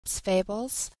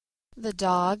Fables, the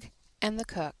Dog and the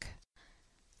Cook.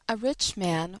 A rich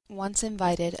man once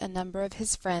invited a number of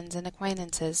his friends and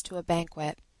acquaintances to a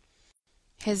banquet.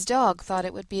 His dog thought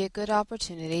it would be a good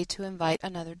opportunity to invite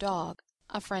another dog,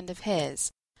 a friend of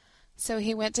his. So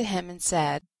he went to him and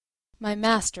said, "My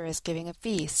master is giving a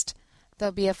feast.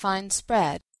 There'll be a fine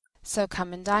spread, so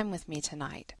come and dine with me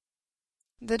tonight."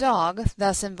 The dog,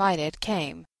 thus invited,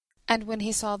 came, and when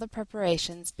he saw the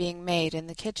preparations being made in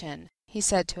the kitchen, he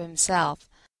said to himself,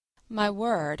 "My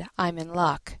word, I'm in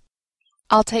luck.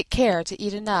 I'll take care to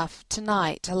eat enough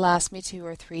tonight to last me 2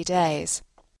 or 3 days."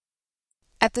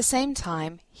 At the same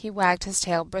time he wagged his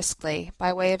tail briskly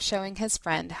by way of showing his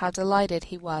friend how delighted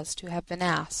he was to have been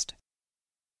asked.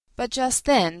 But just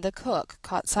then the cook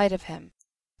caught sight of him,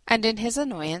 and in his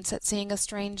annoyance at seeing a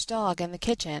strange dog in the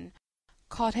kitchen,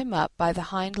 caught him up by the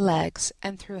hind legs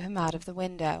and threw him out of the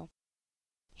window.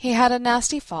 He had a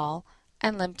nasty fall,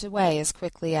 and limped away as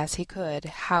quickly as he could,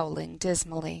 howling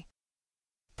dismally.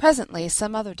 Presently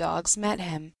some other dogs met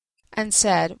him, and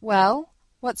said, "Well,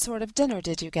 what sort of dinner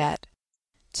did you get?"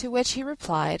 To which he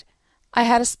replied, "I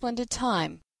had a splendid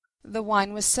time. The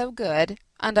wine was so good,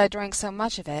 and I drank so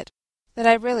much of it, that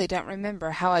I really don't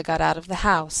remember how I got out of the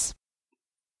house."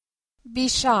 Be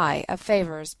shy of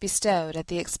favors bestowed at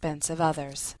the expense of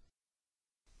others.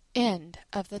 End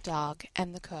of The Dog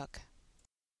and the Cook.